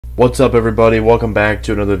What's up, everybody? Welcome back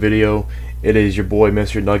to another video. It is your boy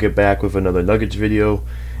Mr. Nugget back with another Nuggets video,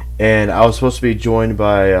 and I was supposed to be joined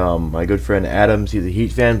by my good friend Adams. He's a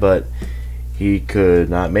Heat fan, but he could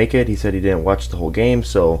not make it. He said he didn't watch the whole game,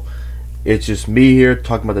 so it's just me here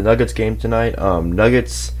talking about the Nuggets game tonight.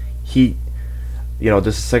 Nuggets Heat. This is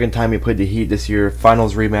the second time we played the Heat this year.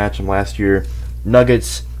 Finals rematch from last year.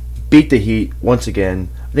 Nuggets beat the Heat once again.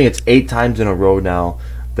 I think it's 8 times in a row now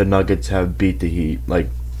the Nuggets have beat the Heat.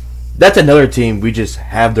 That's another team. We just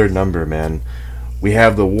have their number, man. We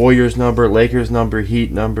have the Warriors number, Lakers number,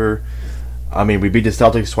 Heat number. I mean, we beat the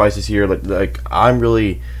Celtics twice this year. I'm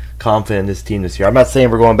really confident in this team this year. I'm not saying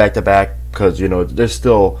we're going back to back because there's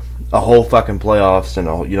still a whole fucking playoffs and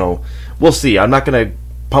we'll see. I'm not gonna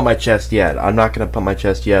pump my chest yet.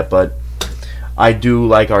 But I do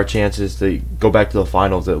like our chances to go back to the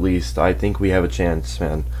finals at least. I think we have a chance,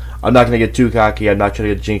 man. I'm not gonna get too cocky. I'm not trying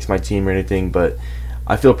to jinx my team or anything, but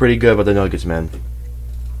I feel pretty good about the Nuggets, man.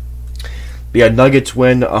 But yeah, Nuggets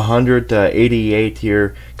win 100-88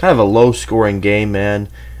 here. Kind of a low-scoring game, man.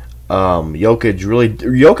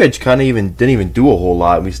 Jokic kind of didn't even do a whole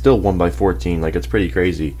lot, and we still won by 14. It's pretty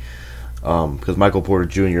crazy. Because Michael Porter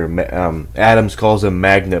Jr. Adams calls him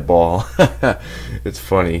magnet ball. It's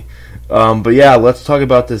funny. But yeah, let's talk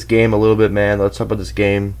about this game a little bit, man. Let's talk about this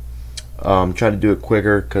game. Trying to do it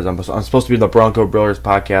quicker because I'm supposed to be in the Bronco Brothers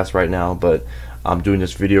podcast right now, but I'm doing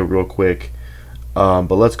this video real quick. But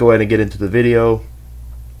let's go ahead and get into the video.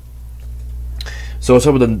 So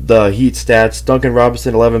some of the Heat stats: Duncan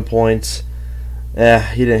Robinson, 11 points.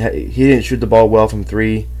 He didn't shoot the ball well from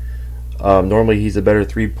 3. Normally he's a better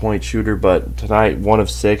 3-point shooter, but tonight 1 of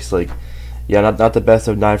 6. Not the best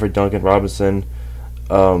of 9 for Duncan Robinson.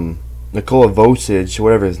 Nikola Vucevic,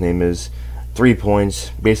 whatever his name is, 3 points.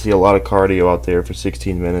 Basically a lot of cardio out there for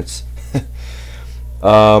 16 minutes.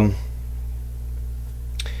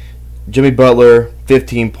 Jimmy Butler,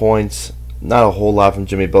 15 points. Not a whole lot from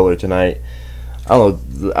Jimmy Butler tonight. I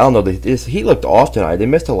don't know. The Heat looked off tonight. They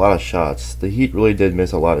missed a lot of shots. The Heat really did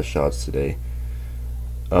miss a lot of shots today.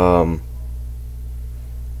 Bam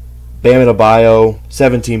Adebayo,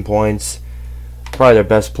 17 points. Probably their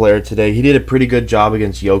best player today. He did a pretty good job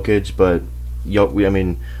against Jokic, but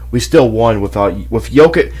we still won with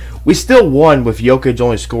Jokic. We still won with Jokic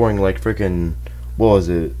only scoring freaking, what was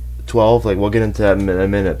it, 12? We'll get into that in a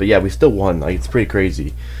minute. But yeah, we still won. It's pretty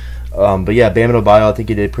crazy. But yeah, Bam Adebayo, I think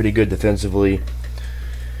he did pretty good defensively.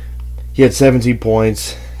 He had 17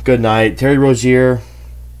 points. Good night. Terry Rozier,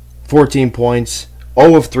 14 points.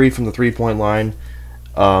 0 of 3 from the 3-point line.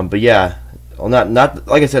 But yeah, not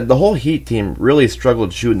like I said, the whole Heat team really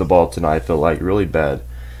struggled shooting the ball tonight. I feel really bad.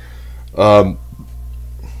 Let's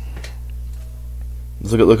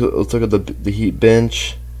look at the Heat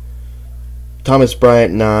bench. Thomas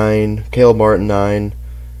Bryant 9, Caleb Martin 9,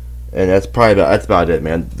 and that's about it,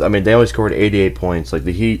 man. I mean, they only scored 88 points.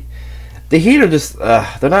 The Heat are just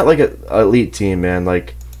they're not like an elite team, man.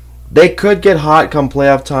 They could get hot come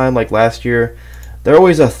playoff time, like last year. They're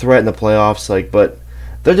always a threat in the playoffs, but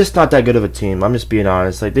they're just not that good of a team. I'm just being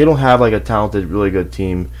honest. They don't have a talented, really good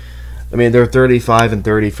team. I mean, they're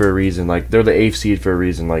 35-30 for a reason. They're the 8th seed for a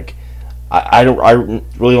reason. I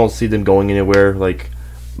really don't see them going anywhere. Like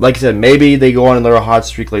I said, maybe they go on another hot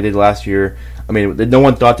streak like they did last year. I mean, no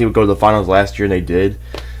one thought they would go to the finals last year, and they did.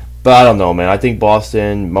 But I don't know, man. I think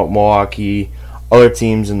Boston, Milwaukee, other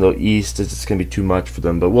teams in the East, it's just going to be too much for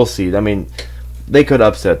them. But we'll see. I mean, they could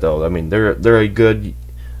upset, though. I mean, they're a good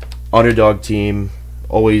underdog team,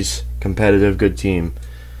 always competitive, good team.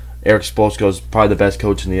 Eric Spoelstra is probably the best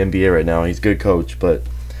coach in the NBA right now. He's a good coach, but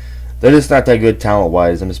they're just not that good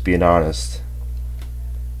talent-wise. I'm just being honest.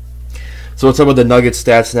 So let's talk about the Nuggets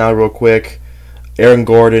stats now, real quick. Aaron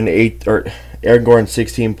Gordon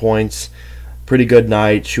 16 points, pretty good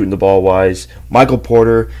night shooting the ball wise. Michael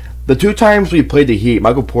Porter, the 2 times we played the Heat,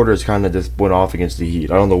 Michael Porter has kind of just went off against the Heat.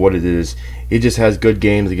 I don't know what it is. He just has good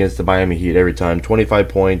games against the Miami Heat every time. 25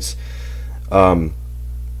 points.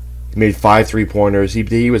 Made 5 3-pointers.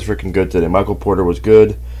 He was freaking good today. Michael Porter was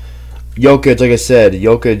good. Jokic, like I said,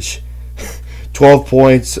 12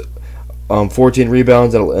 points. 14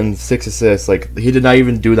 rebounds and 6 assists. He did not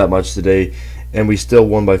even do that much today, and we still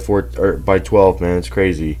won by 12. Man, it's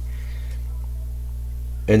crazy.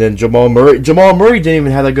 And then Jamal Murray didn't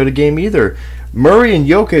even have that good a game either. Murray and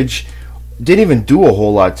Jokic didn't even do a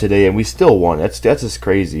whole lot today, and we still won. That's just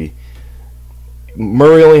crazy.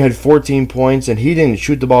 Murray only had 14 points, and he didn't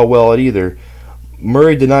shoot the ball well either.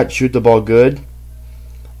 Murray did not shoot the ball good,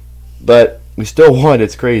 but we still won.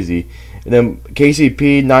 It's crazy. And then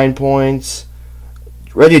KCP, 9 points.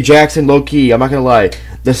 Reggie Jackson, low key, I'm not gonna lie.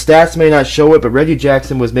 The stats may not show it, but Reggie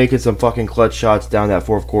Jackson was making some fucking clutch shots down that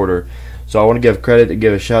fourth quarter. So I want to give credit and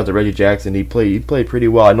give a shout out to Reggie Jackson. He played pretty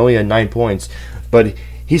well. I know he had 9 points, but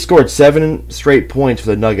he scored 7 straight points for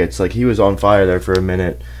the Nuggets. Like, he was on fire there for a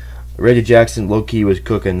minute. Reggie Jackson, low key, was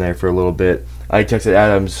cooking there for a little bit. I texted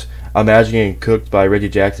Adams, I'm imagining getting cooked by Reggie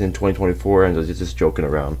Jackson in 2024, and I was just joking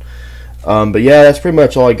around. But yeah, that's pretty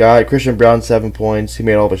much all I got. Christian Braun, 7 points. He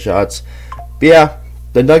made all the shots. But yeah,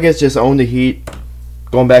 the Nuggets just owned the Heat,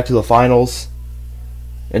 going back to the finals,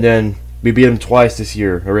 and then we beat them twice this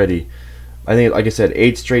year already. I think, like I said,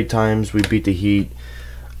 8 straight times we beat the Heat.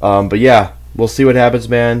 But yeah, we'll see what happens,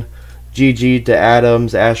 man. GG to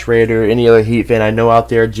Adams, Ash Raider, any other Heat fan I know out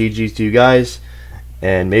there. GG's to you guys,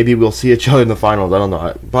 and maybe we'll see each other in the finals. I don't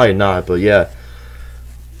know, probably not, but yeah.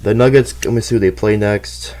 The Nuggets, let me see who they play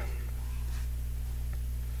next.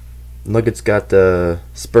 Nuggets got the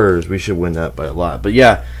Spurs. We should win that by a lot. But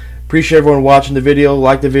yeah, appreciate everyone watching the video.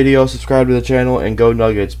 Like the video, subscribe to the channel, and go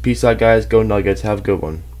Nuggets. Peace out, guys. Go Nuggets. Have a good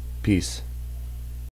one. Peace.